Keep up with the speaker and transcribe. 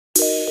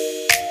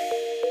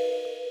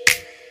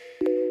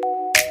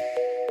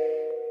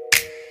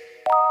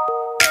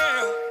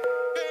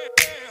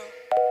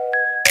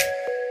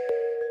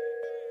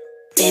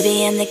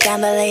Baby, I'm the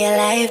gamble of your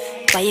life.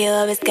 Why you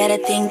always gotta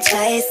think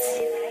twice?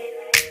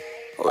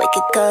 We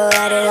could go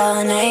at it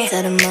all night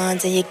till the morning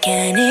till you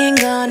can't even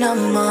go no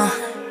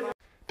more.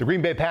 The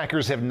Green Bay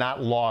Packers have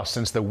not lost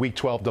since the Week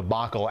 12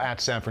 debacle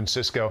at San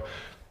Francisco.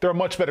 They're a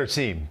much better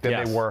team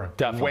than they were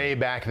way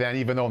back then,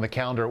 even though on the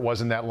calendar it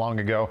wasn't that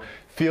long ago.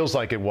 Feels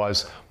like it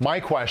was. My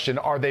question,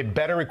 are they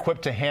better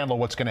equipped to handle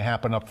what's going to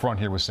happen up front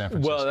here with San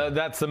Francisco? Well,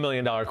 that's the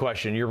million-dollar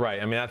question. You're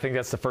right. I mean, I think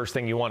that's the first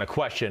thing you want to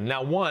question.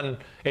 Now, one,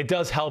 it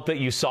does help that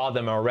you saw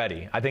them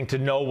already. I think to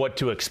know what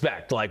to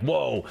expect. Like,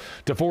 whoa,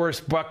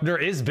 DeForest Buckner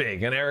is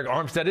big, and Eric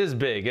Armstead is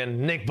big, and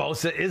Nick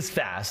Bosa is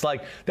fast.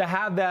 Like, to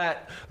have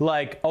that,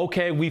 like,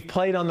 okay, we've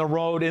played on the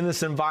road in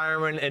this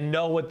environment and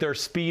know what their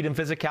speed and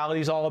physicality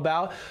is all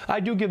about,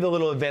 I do give the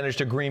little advantage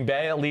to Green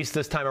Bay, at least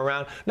this time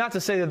around. Not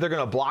to say that they're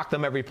going to block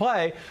them every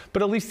play,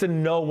 but at least to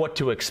know what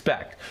to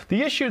expect.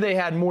 The issue they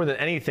had more than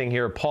anything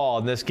here, Paul,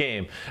 in this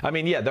game, I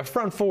mean, yeah, the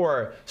front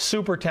four,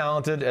 super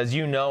talented, as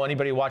you know,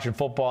 anybody watching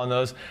football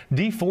knows.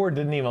 D Ford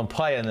didn't even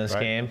play in this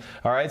game,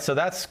 all right? So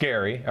that's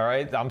scary, all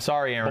right? I'm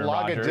sorry, Aaron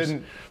Rodgers.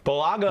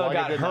 Bulaga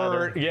got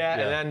hurt, and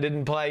then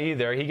didn't play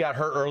either. He got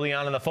hurt early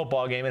on in the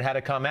football game and had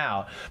to come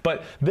out.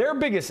 But their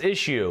biggest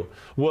issue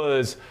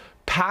was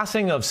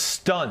passing of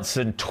stunts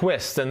and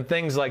twists and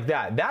things like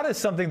that. That is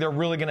something they're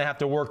really going to have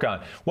to work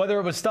on. Whether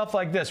it was stuff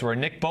like this where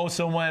Nick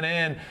Bosa went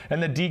in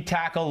and the D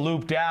tackle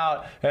looped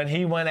out and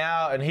he went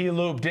out and he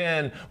looped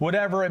in,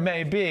 whatever it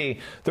may be,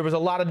 there was a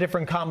lot of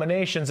different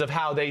combinations of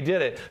how they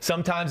did it.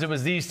 Sometimes it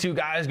was these two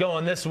guys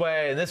going this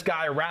way and this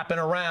guy wrapping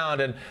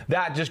around and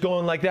that just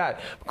going like that.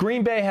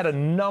 Green Bay had a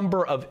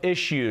number of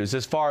issues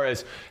as far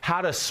as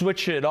how to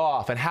switch it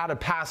off and how to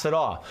pass it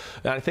off.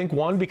 And I think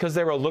one, because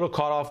they were a little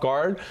caught off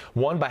guard,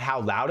 one, by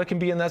how loud it can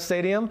be in that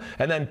stadium,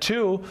 and then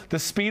two, the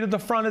speed of the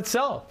front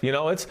itself. You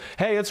know,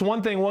 it's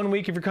one thing one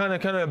week if you're kind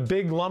of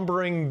big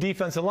lumbering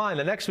defensive line,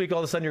 the next week all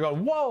of a sudden you're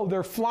going, whoa,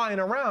 they're flying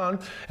around,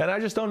 and I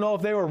just don't know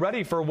if they were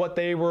ready for what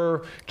they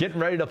were getting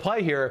ready to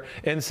play here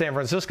in San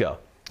Francisco.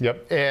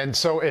 Yep, and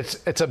so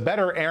it's a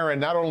better Aaron,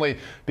 not only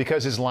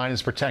because his line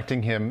is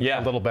protecting him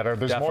a little better.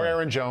 There's more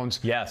Aaron Jones.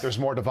 Yes. There's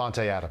more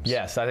Davante Adams.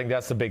 Yes, I think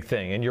that's the big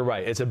thing, and you're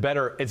right. It's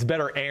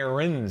better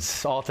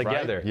Aarons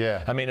altogether. Right?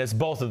 Yeah. I mean, it's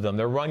both of them.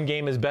 Their run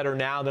game is better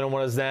now than it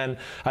was then.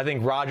 I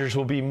think Rodgers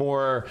will be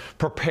more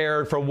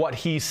prepared for what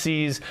he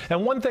sees.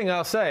 And one thing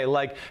I'll say,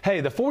 like,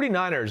 hey, the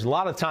 49ers, a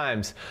lot of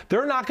times,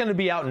 they're not going to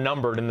be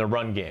outnumbered in the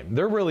run game.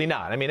 They're really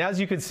not. I mean, as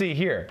you can see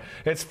here,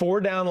 it's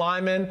 4 down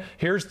linemen.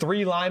 Here's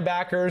 3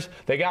 linebackers.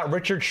 They got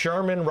Richard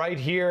Sherman right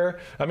here.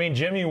 I mean,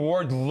 Jimmy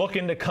Ward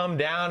looking to come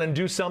down and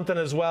do something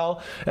as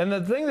well. And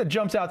the thing that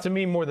jumps out to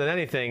me more than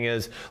anything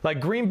is,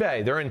 like, Green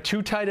Bay, they're in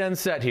 2 tight end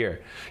set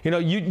here. You know,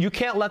 you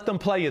can't let them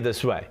play you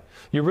this way.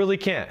 You really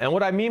can't. And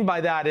what I mean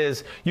by that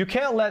is you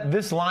can't let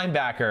this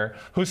linebacker,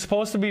 who's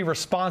supposed to be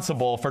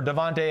responsible for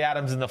Davante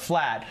Adams in the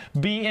flat,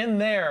 be in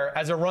there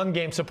as a run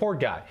game support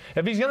guy.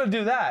 If he's going to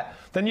do that,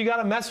 then you got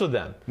to mess with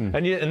them.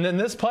 And then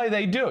this play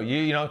they do.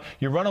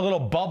 You run a little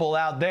bubble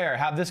out there,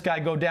 have this guy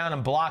go down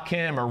and block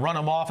him or run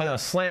him off in a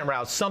slant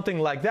route, something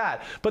like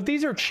that. But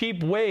these are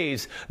cheap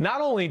ways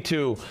not only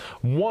to,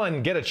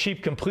 1, get a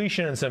cheap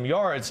completion and some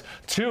yards,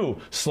 2,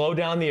 slow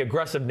down the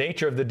aggressive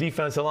nature of the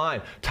defensive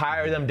line,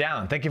 tire them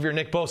down. Think of your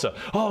Nick Bosa.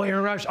 Oh,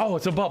 Aaron Rodgers. Oh,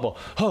 it's a bubble.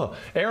 Huh.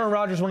 Aaron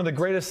Rodgers, one of the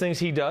greatest things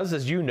he does,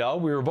 as you know,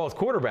 we were both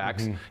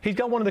quarterbacks, he's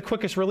got one of the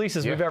quickest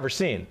releases we've ever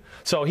seen.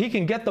 So he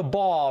can get the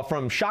ball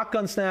from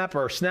shotgun snap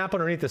or snap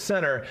underneath the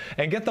center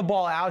and get the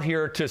ball out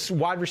here to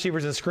wide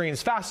receivers and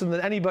screens faster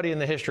than anybody in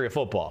the history of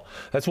football.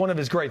 That's one of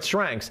his great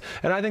strengths.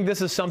 And I think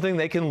this is something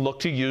they can look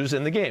to use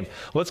in the game.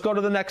 Let's go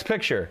to the next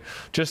picture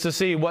just to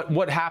see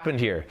what happened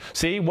here.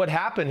 See what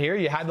happened here?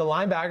 You had the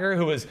linebacker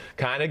who was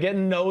kind of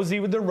getting nosy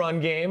with the run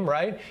game,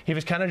 right? He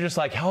was kind of just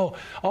like,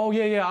 oh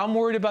yeah, I'm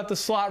worried about the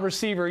slot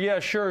receiver. Yeah,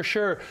 sure.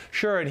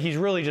 And he's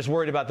really just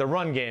worried about the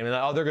run game.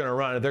 And they're going to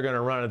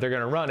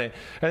run it.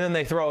 And then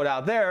they throw it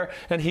out there,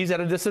 and he's at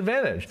a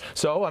disadvantage.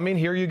 So, I mean,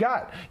 here you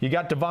got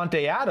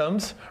Davante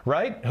Adams,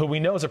 right, who we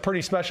know is a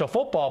pretty special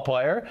football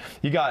player.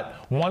 You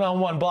got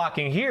one-on-one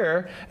blocking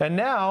here, and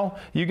now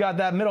you got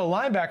that middle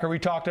linebacker we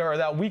talked to, or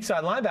that weak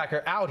side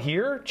linebacker out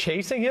here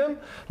chasing him.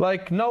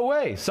 Like, no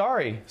way.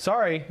 Sorry.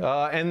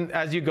 And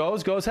as you go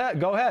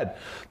ahead.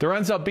 There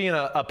ends up being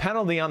a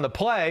penalty on the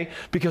play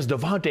because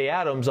Davante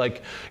Adams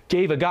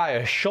gave a guy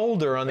a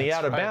shoulder on the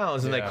out of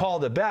bounds, and they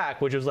called it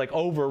back, which was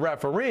over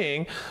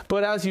refereeing.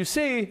 But as you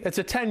see, it's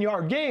a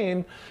 10-yard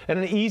gain and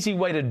an easy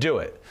way to do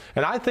it.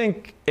 And I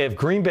think if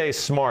Green Bay's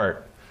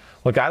smart,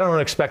 look, I don't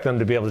expect them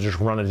to be able to just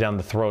run it down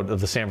the throat of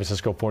the San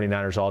Francisco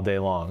 49ers all day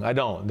long. I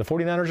don't. The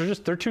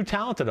 49ers they're too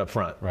talented up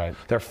front. Right.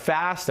 They're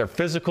fast, they're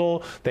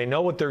physical, they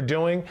know what they're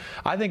doing.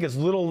 I think it's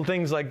little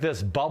things like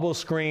this, bubble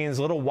screens,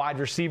 little wide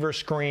receiver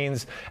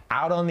screens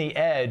out on the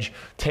edge,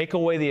 take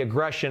away the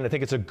aggression. I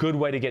think it's a good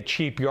way to get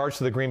cheap yards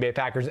to the Green Bay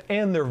Packers,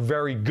 and they're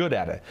very good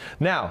at it.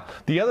 Now,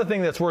 the other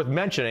thing that's worth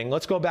mentioning,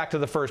 let's go back to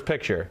the first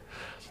picture,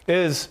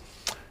 is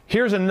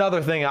here's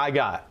another thing I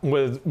got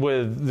with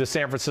the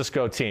San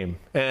Francisco team.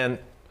 And,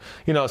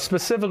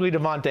 specifically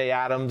Davante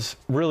Adams,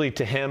 really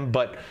to him,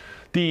 but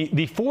the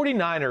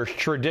 49ers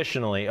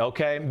traditionally,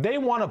 okay, they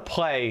want to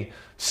play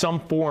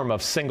some form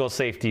of single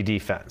safety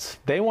defense.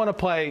 They want to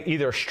play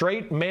either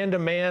straight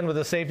man-to-man with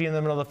a safety in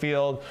the middle of the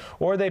field,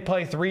 or they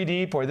play 3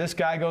 deep where this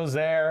guy goes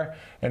there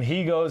and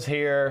he goes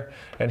here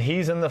and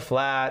he's in the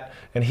flat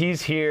and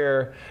he's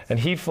here and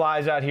he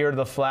flies out here to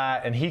the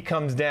flat and he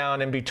comes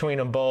down in between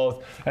them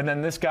both, and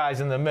then this guy's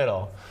in the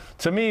middle.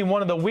 To me,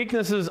 one of the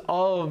weaknesses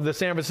of the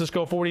San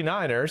Francisco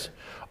 49ers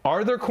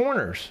are their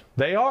corners.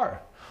 They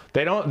are.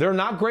 They're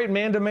not great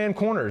man-to-man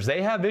corners.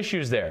 They have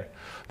issues there.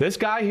 This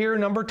guy here,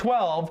 number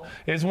 12,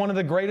 is one of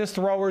the greatest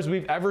throwers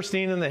we've ever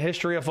seen in the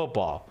history of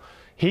football.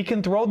 He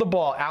can throw the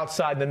ball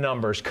outside the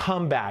numbers,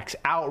 comebacks,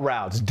 out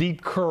routes,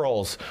 deep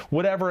curls,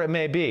 whatever it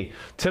may be.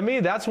 To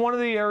me, that's one of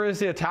the areas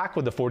they attack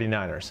with the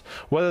 49ers.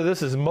 Whether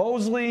this is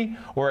Mosley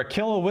or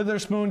Akilla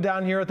Witherspoon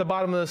down here at the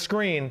bottom of the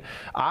screen,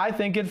 I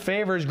think it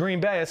favors Green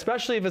Bay,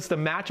 especially if it's the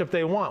matchup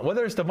they want.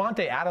 Whether it's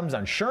Davante Adams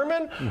on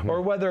Sherman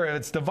or whether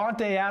it's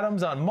Davante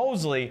Adams on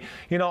Mosley,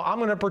 you know, I'm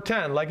going to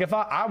pretend like if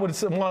I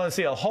would want to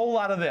see a whole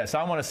lot of this.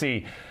 I want to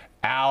see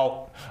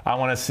out. I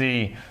want to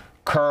see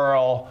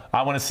curl.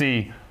 I want to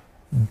see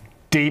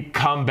deep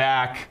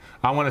comeback.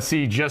 I want to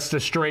see just a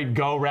straight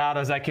go route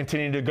as I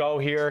continue to go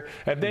here.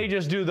 If they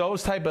just do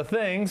those type of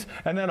things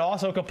and then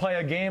also could play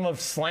a game of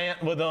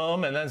slant with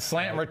them and then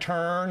slant and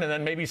return and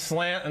then maybe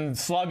slant and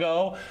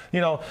sluggo,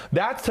 you know,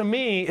 that to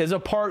me is a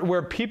part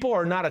where people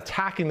are not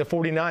attacking the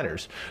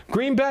 49ers.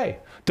 Green Bay,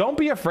 don't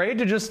be afraid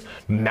to just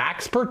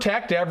max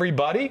protect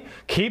everybody,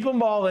 keep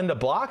them all in the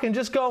block and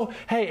just go,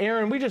 hey,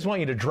 Aaron, we just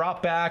want you to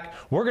drop back.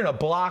 We're going to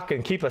block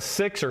and keep a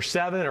 6 or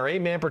 7 or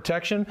 8-man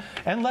protection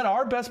and let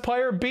our best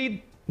player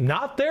beat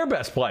not their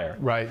best player.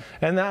 Right.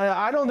 And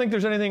I don't think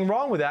there's anything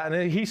wrong with that,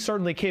 and he's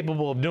certainly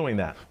capable of doing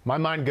that. My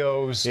mind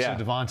goes to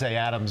Davante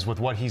Adams with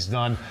what he's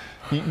done.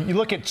 You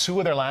look at 2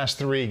 of their last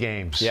 3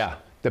 games. Yeah.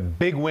 The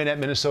big win at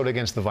Minnesota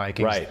against the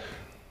Vikings. Right.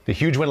 The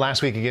huge win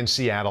last week against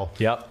Seattle.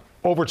 Yep.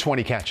 Over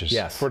 20 catches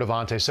for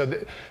Davante. So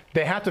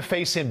they have to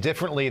face him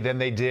differently than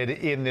they did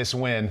in this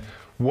win.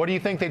 What do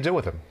you think they do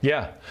with him?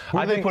 Yeah.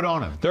 What do they put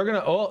on him? They're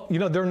going to, you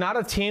know, they're not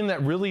a team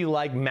that really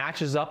like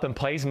matches up and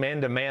plays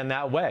man-to-man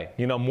that way.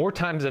 You know, more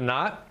times than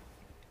not,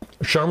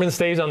 Sherman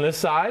stays on this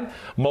side,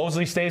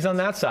 Mosley stays on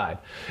that side.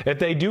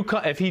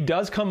 If he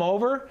does come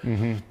over,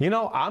 you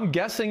know, I'm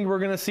guessing we're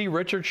going to see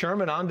Richard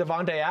Sherman on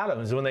Davante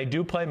Adams when they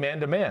do play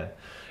man-to-man.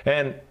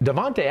 And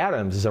Davante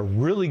Adams is a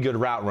really good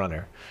route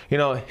runner. You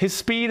know, his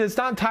speed, it's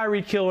not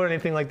Tyreek Hill or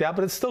anything like that,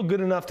 but it's still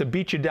good enough to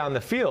beat you down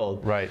the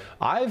field. Right.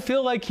 I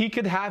feel like he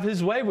could have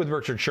his way with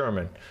Richard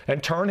Sherman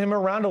and turn him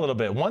around a little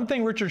bit. One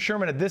thing Richard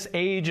Sherman at this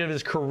age of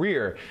his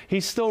career,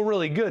 he's still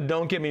really good,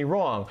 don't get me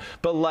wrong,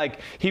 but like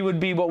he would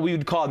be what we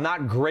would call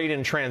not great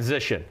in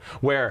transition,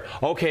 where,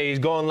 okay, he's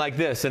going like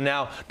this, and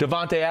now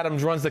Davante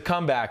Adams runs the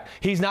comeback.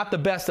 He's not the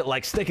best at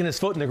like sticking his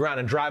foot in the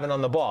ground and driving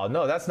on the ball.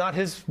 No, that's not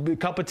his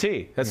cup of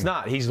tea. That's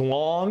not. He's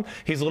long.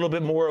 He's a little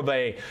bit more of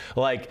a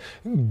like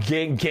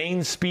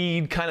gain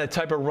speed kind of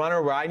type of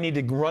runner where I need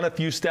to run a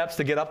few steps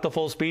to get up to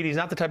full speed. He's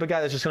not the type of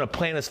guy that's just going to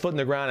plant his foot in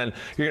the ground and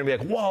you're going to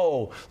be like,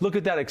 whoa, look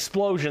at that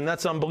explosion.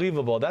 That's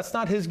unbelievable. That's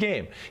not his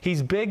game.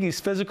 He's big. He's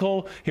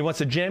physical. He wants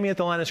to jam you at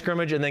the line of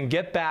scrimmage and then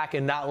get back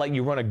and not let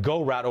you run a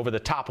go route over the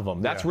top of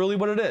him. That's really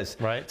what it is.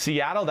 Right.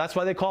 Seattle, that's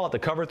why they call it the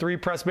cover 3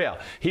 press bail.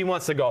 He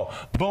wants to go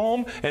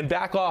boom and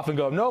back off and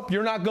go, nope,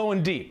 you're not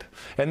going deep.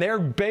 And they're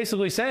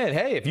basically saying,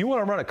 hey, if you want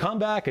to run a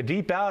comeback, a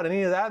deep out,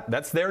 any of that,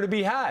 that's there to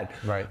be had.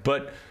 Right.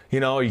 But, you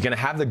know, are you going to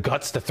have the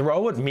guts to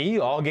throw at me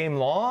all game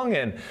long?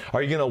 And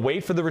are you going to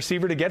wait for the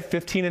receiver to get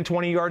 15 and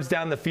 20 yards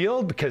down the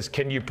field? Because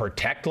can you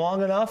protect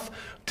long enough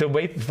to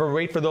wait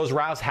for those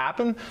routes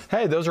happen?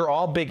 Hey, those are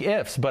all big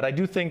ifs. But I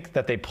do think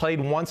that they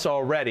played once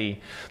already.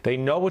 They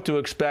know what to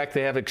expect.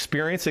 They have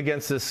experience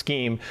against this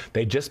scheme.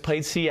 They just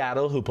played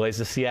Seattle, who plays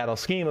the Seattle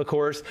scheme, of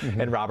course.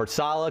 And Robert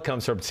Saleh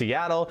comes from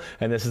Seattle.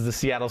 And this is the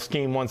Seattle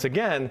scheme once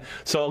again.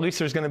 So at least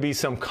there's going to be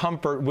some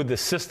comfort with the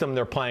system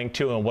they're playing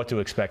to and what to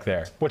expect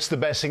there. What's the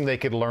best thing they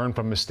could learn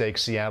from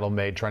mistakes Seattle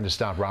made trying to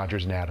stop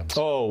Rodgers and Adams?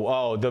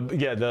 I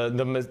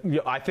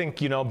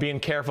think, you know, being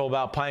careful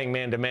about playing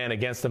man-to-man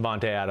against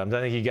Davante Adams.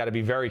 I think you got to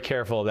be very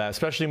careful of that,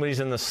 especially when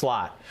he's in the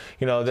slot.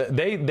 You know,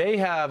 they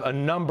have a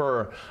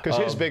number. Because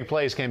his big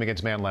plays came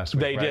against man last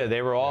week. They did.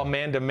 They were all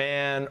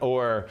man-to-man,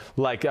 or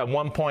like at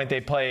one point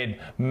they played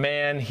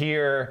man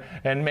here,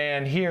 and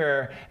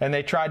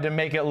they tried to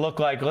make it look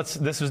like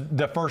this was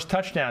the first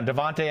touchdown.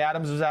 Davante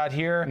Adams was out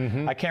here.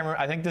 I can't remember.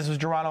 I think this was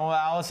Geronimo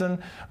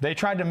Allison. They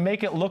tried to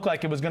make it look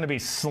like it was going to be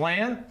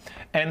slant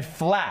and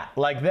flat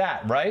like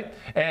that, right?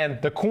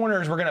 And the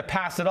corners were going to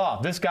pass it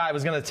off. This guy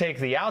was going to take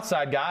the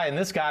outside guy, and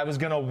this guy was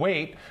going to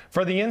wait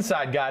for the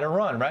inside guy to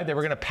run, right? They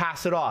were going to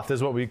pass it off,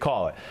 is what we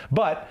call it.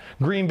 But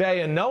Green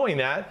Bay, in knowing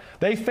that,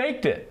 they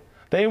faked it.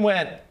 They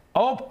went,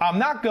 oh, I'm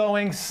not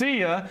going, see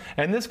ya.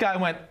 And this guy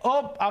went,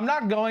 oh, I'm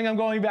not going, I'm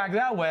going back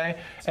that way.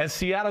 And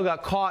Seattle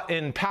got caught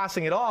in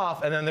passing it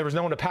off, and then there was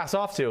no one to pass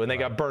off to, and they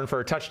got burned for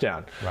a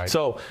touchdown.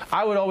 So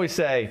I would always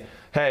say,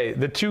 hey,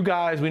 the 2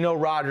 guys, we know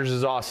Rodgers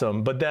is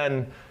awesome, but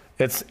then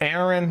It's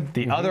Aaron,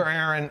 the other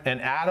Aaron,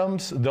 and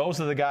Adams. Those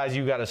are the guys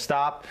you got to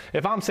stop.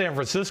 If I'm San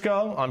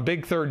Francisco on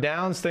big third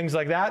downs, things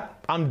like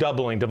that, I'm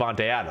doubling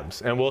Davante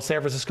Adams. And will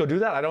San Francisco do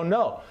that? I don't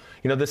know.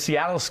 You know, the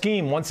Seattle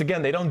scheme, once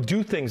again, they don't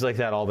do things like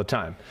that all the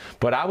time.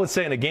 But I would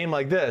say in a game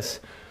like this,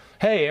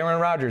 hey, Aaron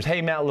Rodgers,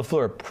 hey, Matt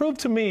LaFleur, prove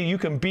to me you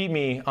can beat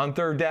me on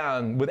third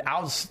down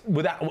without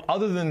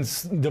other than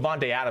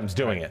Davante Adams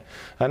doing it.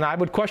 And I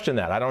would question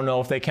that. I don't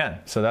know if they can.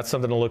 So that's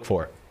something to look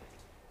for.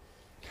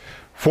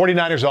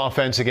 49ers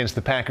offense against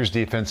the Packers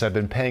defense. I've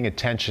been paying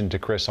attention to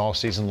Chris all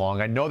season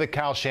long. I know that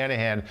Kyle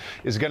Shanahan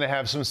is going to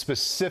have some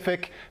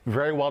specific,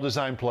 very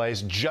well-designed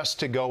plays just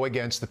to go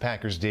against the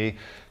Packers D.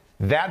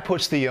 That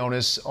puts the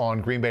onus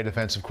on Green Bay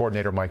defensive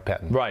coordinator Mike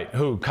Pettin. Right,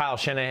 who Kyle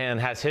Shanahan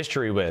has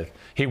history with.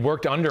 He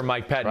worked under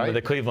Mike Pettin with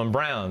the Cleveland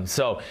Browns,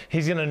 so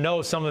he's going to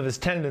know some of his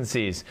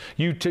tendencies.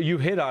 You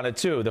hit on it,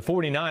 too. The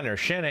 49ers,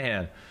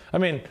 Shanahan, I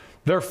mean,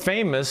 they're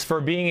famous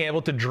for being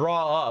able to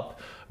draw up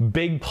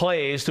big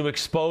plays to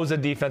expose a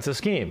defensive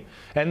scheme.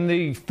 And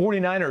the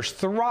 49ers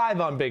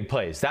thrive on big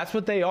plays. That's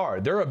what they are.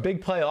 They're a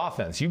big play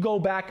offense. You go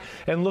back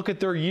and look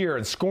at their year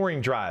and scoring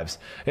drives.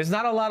 It's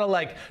not a lot of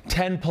like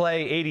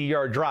 10-play,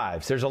 80-yard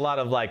drives. There's a lot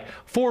of like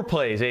 4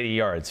 plays, 80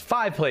 yards,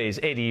 5 plays,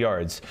 80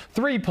 yards,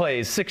 3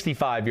 plays,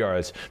 65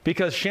 yards.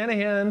 Because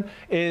Shanahan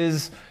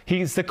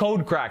he's the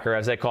code cracker,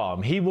 as they call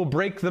him. He will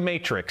break the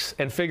matrix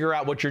and figure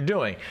out what you're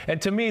doing.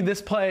 And to me,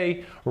 this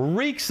play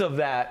reeks of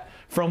that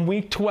from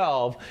week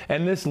 12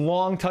 and this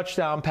long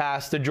touchdown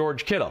pass to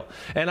George Kittle.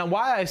 And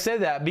why I say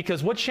that,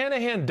 because what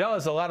Shanahan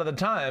does a lot of the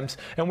times,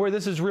 and where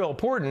this is real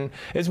important,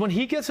 is when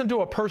he gets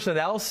into a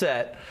personnel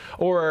set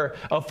or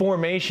a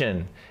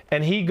formation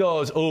and he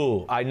goes,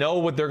 oh, I know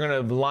what they're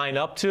going to line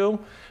up to,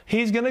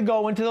 he's going to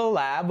go into the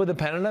lab with a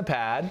pen and a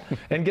pad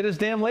and get his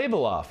damn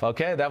label off.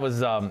 Okay, that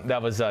was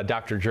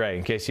Dr. Dre,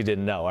 in case you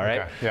didn't know, all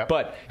right? Okay, yep.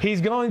 But he's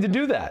going to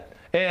do that.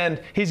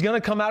 And he's going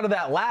to come out of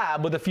that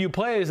lab with a few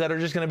plays that are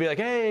just going to be like,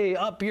 hey,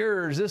 up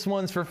yours. This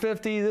one's for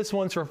 50. This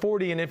one's for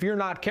 40. And if you're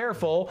not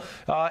careful,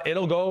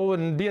 it'll go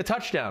and be a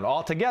touchdown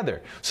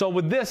altogether. So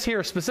with this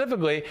here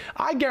specifically,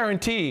 I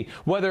guarantee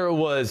whether it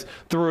was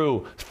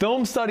through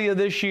film study of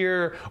this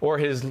year or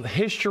his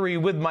history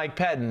with Mike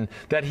Pettin,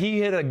 that he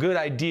had a good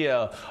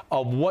idea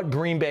of what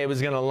Green Bay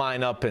was going to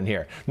line up in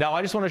here. Now,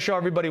 I just want to show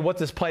everybody what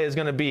this play is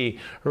going to be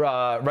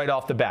right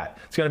off the bat.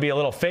 It's going to be a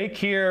little fake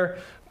here.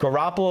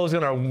 Garoppolo is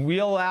going to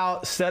wheel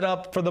out, set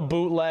up for the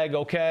bootleg,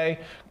 okay?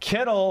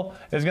 Kittle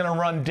is going to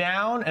run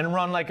down and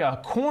run like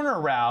a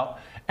corner route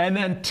and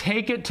then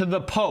take it to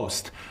the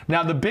post.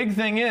 Now, the big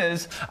thing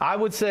is, I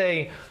would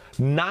say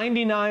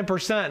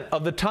 99%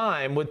 of the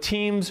time with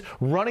teams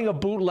running a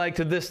bootleg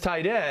to this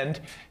tight end,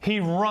 he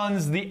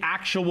runs the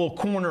actual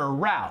corner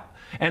route.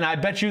 And I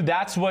bet you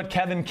that's what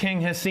Kevin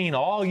King has seen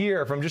all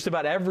year from just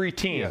about every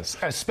team. Yes,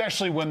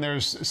 especially when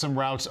there's some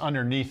routes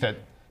underneath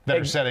it that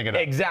are setting it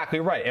up. Exactly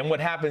right. And what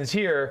happens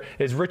here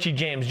is Richie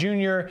James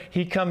Jr.,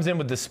 he comes in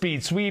with the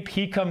speed sweep.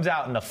 He comes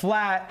out in the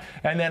flat,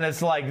 and then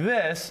it's like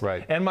this.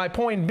 Right. And my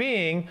point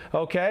being,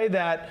 okay,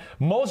 that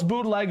most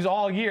bootlegs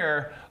all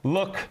year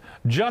look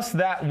just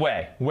that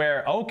way,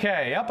 where,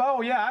 okay,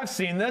 oh, yeah, I've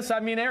seen this. I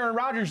mean, Aaron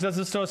Rodgers does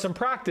this to us in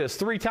practice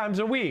 3 times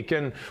a week,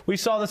 and we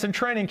saw this in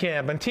training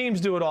camp, and teams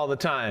do it all the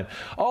time.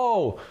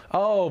 Oh,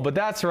 but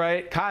that's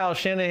right. Kyle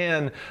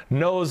Shanahan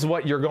knows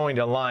what you're going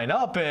to line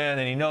up in,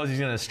 and he knows he's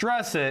going to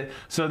stress it.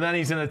 So then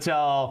he's going to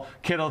tell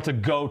Kittle to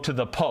go to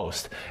the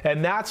post.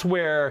 And that's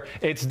where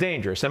it's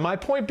dangerous. And my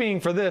point being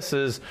for this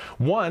is,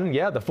 1,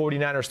 yeah, the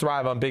 49ers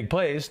thrive on big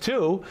plays.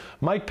 2,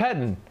 Mike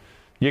Pettin.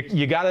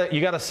 You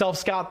gotta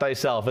self-scout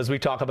thyself, as we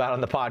talk about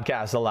on the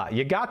podcast a lot.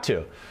 You got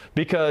to.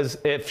 Because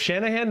if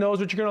Shanahan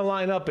knows what you're going to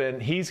line up in,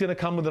 he's going to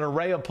come with an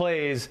array of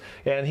plays,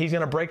 and he's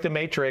going to break the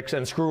matrix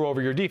and screw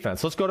over your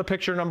defense. Let's go to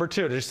picture number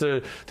 2, just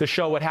to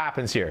show what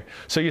happens here.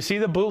 So you see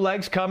the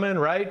bootlegs coming,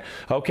 right?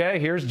 Okay,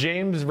 here's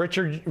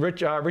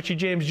Richie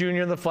James Jr.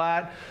 in the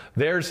flat.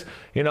 Here's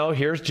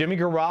Jimmy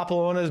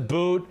Garoppolo on his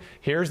boot.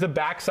 Here's the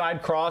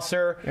backside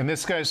crosser. And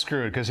this guy's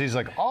screwed because he's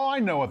like, oh, I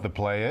know what the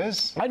play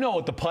is. I know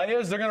what the play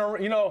is. They're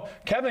going to,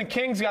 Kevin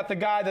King's got the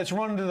guy that's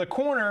running to the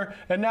corner,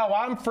 and now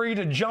I'm free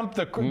to jump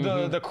the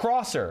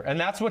crosser. And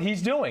that's what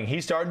he's doing.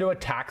 He's starting to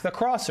attack the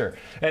crosser.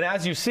 And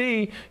as you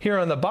see here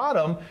on the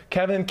bottom,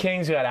 Kevin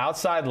King's got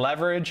outside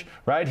leverage,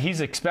 right?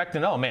 He's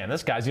expecting, oh, man,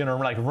 this guy's going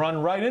to run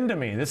right into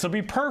me. This will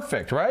be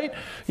perfect, right?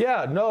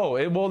 Yeah, no,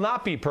 it will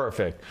not be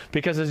perfect.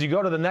 Because as you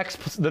go to the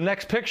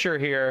next picture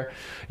here,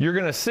 you're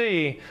going to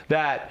see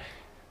that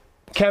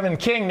Kevin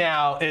King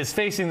now is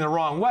facing the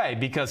wrong way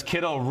because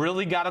Kittle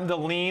really got him to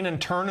lean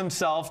and turn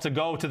himself to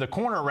go to the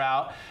corner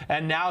route,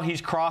 and now he's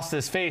crossed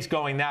his face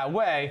going that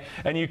way,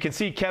 and you can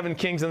see Kevin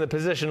King's in the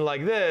position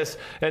like this,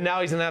 and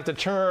now he's going to have to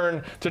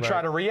turn to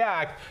try to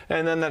react,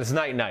 and then that's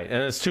night-night,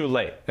 and it's too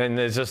late, and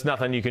there's just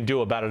nothing you can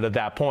do about it at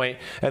that point.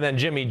 And then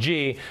Jimmy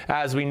G,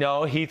 as we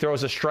know, he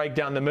throws a strike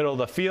down the middle of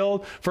the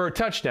field for a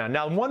touchdown.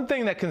 Now, one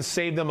thing that can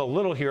save them a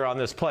little here on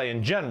this play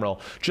in general,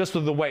 just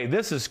with the way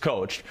this is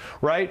coached,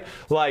 right?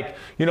 Like,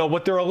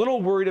 what they're a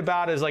little worried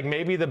about is like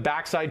maybe the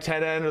backside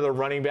tight end or the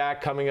running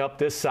back coming up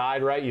this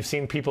side, right? You've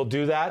seen people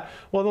do that.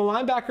 Well, the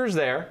linebacker's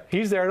there.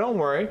 He's there, don't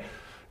worry.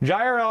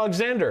 Jair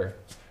Alexander,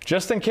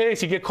 just in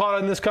case you get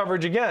caught in this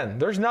coverage again,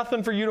 there's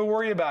nothing for you to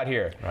worry about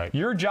here. Right.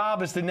 Your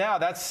job is to now,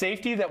 that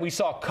safety that we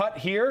saw cut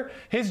here,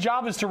 his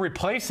job is to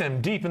replace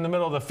him deep in the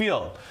middle of the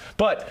field.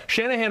 But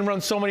Shanahan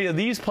runs so many of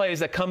these plays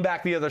that come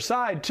back the other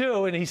side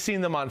too, and he's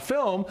seen them on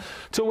film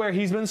to where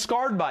he's been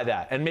scarred by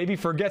that and maybe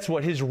forgets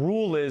what his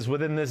rule is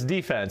within this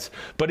defense.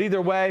 But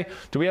either way,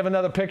 do we have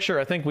another picture?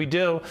 I think we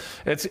do.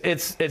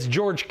 It's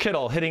George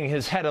Kittle hitting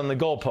his head on the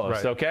goalpost,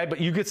 right. Okay? But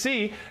you could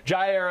see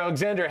Jair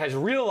Alexander has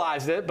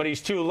realized it, but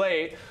he's too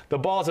late. The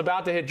ball's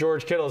about to hit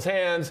George Kittle's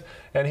hands,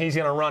 and he's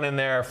going to run in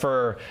there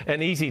for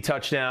an easy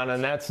touchdown,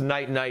 and that's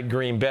night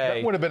Green Bay.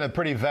 That would have been a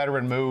pretty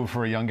veteran move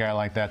for a young guy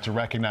like that to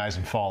recognize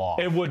and fall off.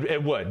 It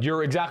would.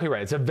 You're exactly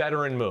right. It's a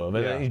veteran move.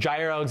 Yeah. And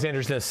Jair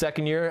Alexander's in his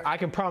second year. I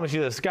can promise you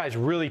this guy's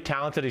really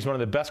talented. He's one of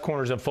the best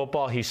corners in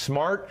football. He's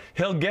smart.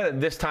 He'll get it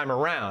this time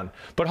around.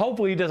 But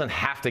hopefully he doesn't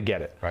have to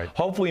get it. Right.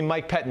 Hopefully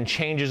Mike Pettin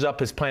changes up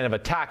his plan of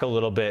attack a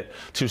little bit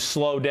to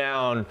slow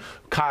down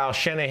Kyle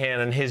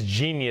Shanahan and his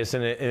genius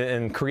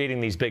in creating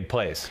these big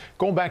plays.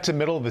 Going back to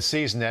middle of the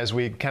season, as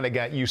we kind of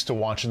got used to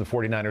watching the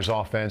 49ers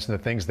offense and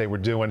the things they were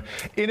doing,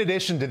 in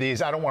addition to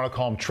these, I don't want to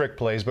call them trick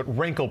plays, but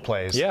wrinkle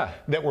plays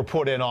that were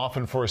put in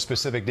often for a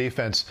specific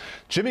defense.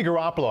 Jimmy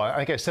Garoppolo, I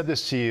think I said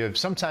this to you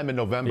sometime in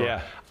November.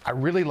 Yeah. I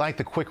really like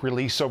the quick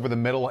release over the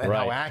middle and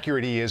how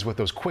accurate he is with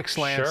those quick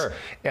slants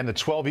and the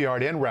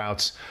 12-yard in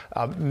routes.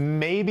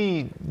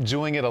 Maybe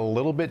doing it a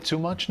little bit too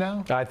much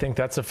now? I think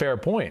that's a fair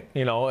point.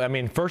 I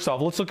mean, first off,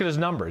 let's look at his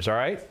numbers, all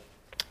right?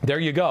 There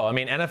you go. I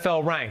mean,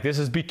 NFL rank. This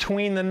is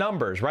between the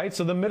numbers, right?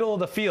 So the middle of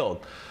the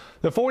field.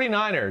 The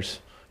 49ers,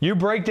 you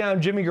break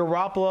down Jimmy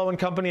Garoppolo and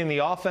company in the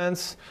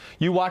offense.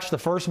 You watch the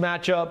first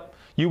matchup.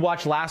 You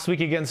watch last week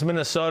against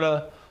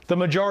Minnesota. The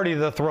majority of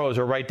the throws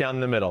are right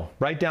down the middle,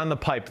 right down the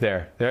pipe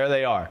there. There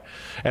they are.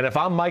 And if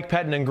I'm Mike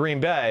Pettin in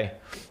Green Bay,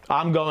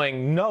 I'm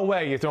going, no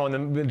way you're throwing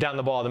them down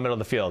the ball in the middle of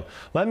the field.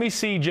 Let me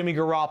see Jimmy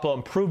Garoppolo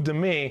and prove to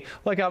me,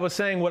 like I was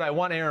saying, what I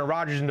want Aaron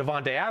Rodgers and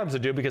Devontae Adams to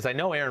do, because I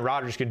know Aaron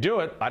Rodgers can do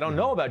it. I don't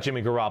know about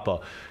Jimmy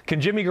Garoppolo.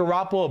 Can Jimmy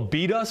Garoppolo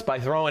beat us by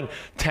throwing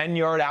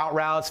 10-yard out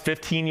routes,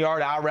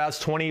 15-yard out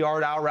routes,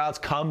 20-yard out routes,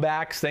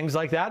 comebacks, things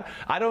like that?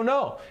 I don't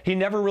know. He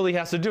never really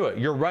has to do it.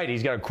 You're right.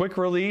 He's got a quick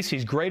release.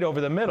 He's great over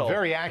the middle.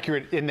 Very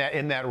accurate in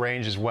that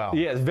range as well.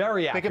 Yeah, it's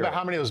very accurate. Think about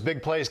how many of those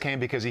big plays came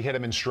because he hit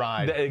him in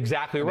stride.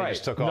 Exactly right.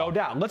 Just took off. No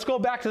doubt. Let's go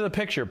back to the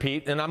picture,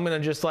 Pete, and I'm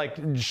going to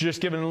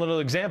just give it a little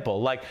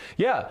example. Like,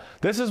 yeah,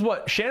 this is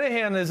what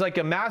Shanahan is like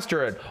a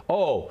master at.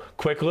 Oh,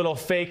 quick little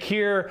fake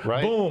here.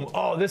 Right. Boom.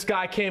 Oh, this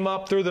guy came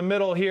up through the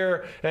middle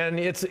here, and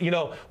it's,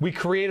 we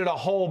created a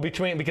hole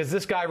between because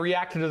this guy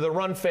reacted to the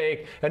run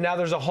fake, and now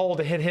there's a hole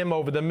to hit him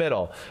over the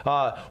middle.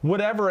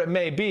 Whatever it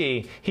may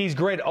be, he's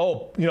great.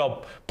 Oh,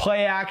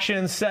 play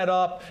action, set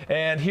up,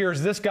 and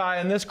here's this guy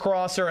and this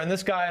crosser and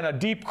this guy in a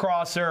deep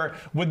crosser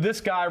with this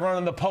guy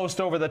running the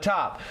post over the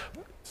top.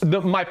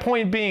 My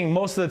point being,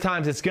 most of the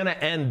times it's going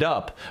to end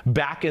up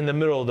back in the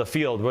middle of the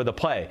field where the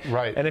play.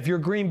 Right. And if you're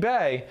Green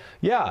Bay,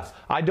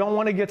 I don't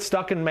want to get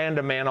stuck in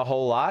man-to-man a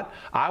whole lot.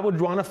 I would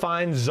want to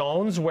find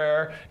zones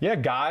where,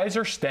 guys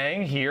are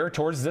staying here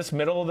towards this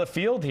middle of the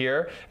field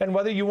here. And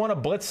whether you want to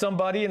blitz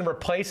somebody and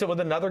replace it with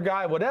another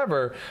guy,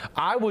 whatever,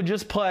 I would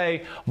just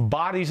play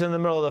bodies in the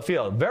middle of the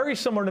field. Very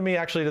similar to me,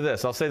 actually, to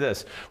this. I'll say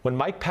this. When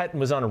Mike Pettin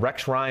was on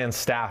Rex Ryan's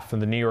staff in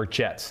the New York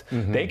Jets,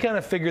 they kind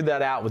of figured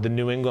that out with the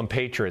New England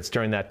Patriots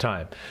during that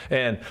time.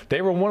 And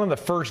they were one of the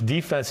first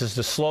defenses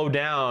to slow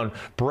down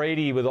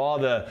Brady with all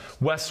the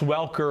Wes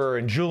Welker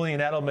and Julian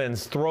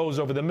Edelman's throws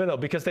over the middle,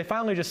 because they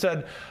finally just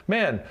said,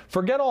 man,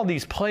 forget all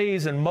these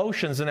plays and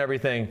motions and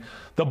everything.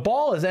 The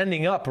ball is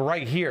ending up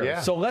right here.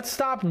 Yeah. So let's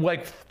stop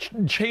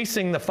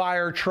chasing the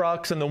fire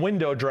trucks and the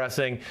window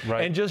dressing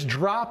and just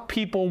drop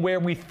people where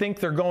we think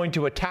they're going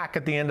to attack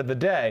at the end of the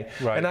day.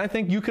 Right. And I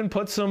think you can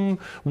put some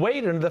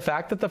weight into the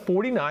fact that the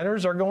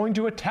 49ers are going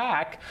to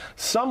attack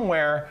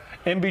somewhere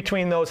in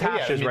between those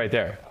hashes right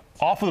there.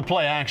 Off of the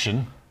play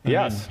action.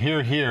 Yes.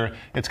 Here,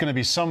 it's going to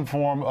be some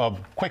form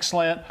of quick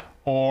slant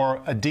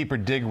or a deeper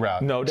dig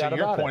route. No doubt about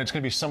it. To your point, it's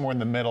going to be somewhere in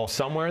the middle.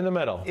 Somewhere in the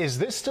middle. Is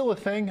this still a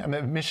thing? I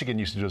mean, Michigan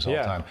used to do this all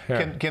the time.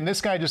 Yeah. Can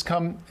this guy just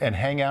come and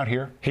hang out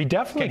here? He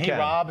definitely can. Can he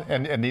rob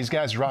and these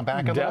guys drop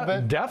back a little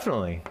bit?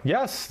 Definitely.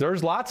 Yes,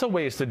 there's lots of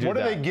ways to do that. What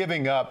are they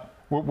giving up?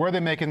 Where are they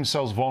making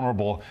themselves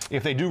vulnerable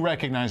if they do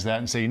recognize that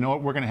and say, you know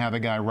what, we're going to have a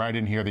guy right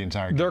in here the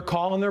entire game? They're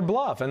calling their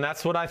bluff, and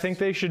that's what I think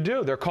they should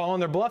do. They're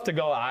calling their bluff to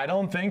go, I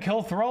don't think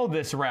he'll throw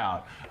this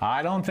route.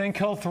 I don't think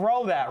he'll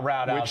throw that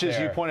route out there. Which, as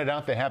you pointed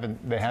out, they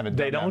haven't done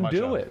They don't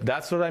do it.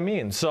 That's what I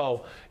mean.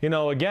 So,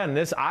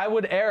 again, I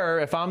would err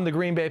if I'm the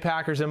Green Bay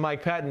Packers and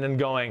Mike Pettin and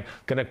going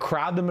to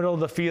crowd the middle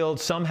of the field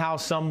somehow,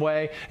 some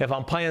way. If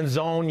I'm playing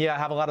zone,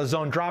 have a lot of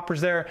zone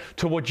droppers there.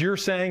 To what you're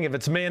saying, if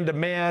it's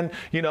man-to-man,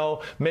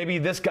 maybe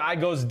this guy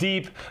goes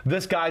deep.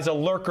 This guy's a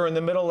lurker in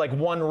the middle, like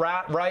one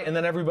rat, right? And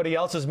then everybody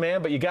else is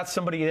man, but you got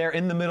somebody there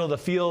in the middle of the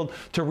field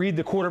to read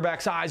the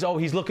quarterback's eyes. Oh,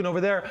 he's looking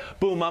over there.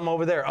 Boom, I'm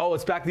over there. Oh,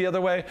 it's back the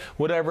other way,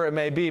 whatever it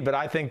may be. But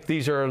I think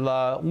these are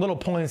little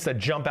points that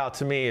jump out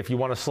to me if you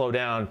want to slow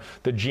down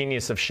the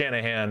genius of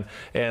Shanahan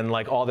and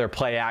like all their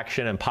play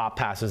action and pop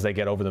passes they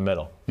get over the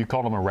middle. You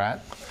called him a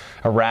rat?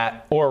 A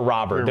rat or a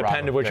robber,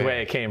 depending which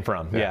way it came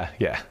from. Yeah.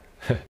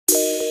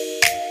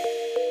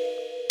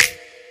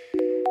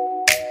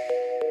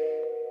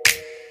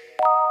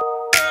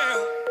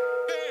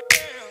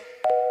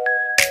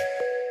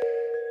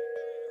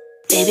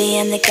 Baby,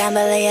 I'm the gamble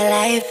of your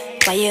life.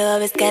 Why you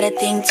always gotta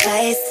think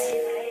twice?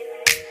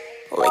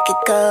 We could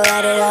go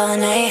at it all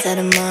night till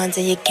the morning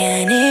till you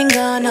can't even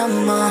go no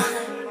more.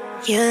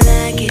 You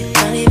like it,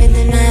 don't even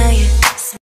deny it.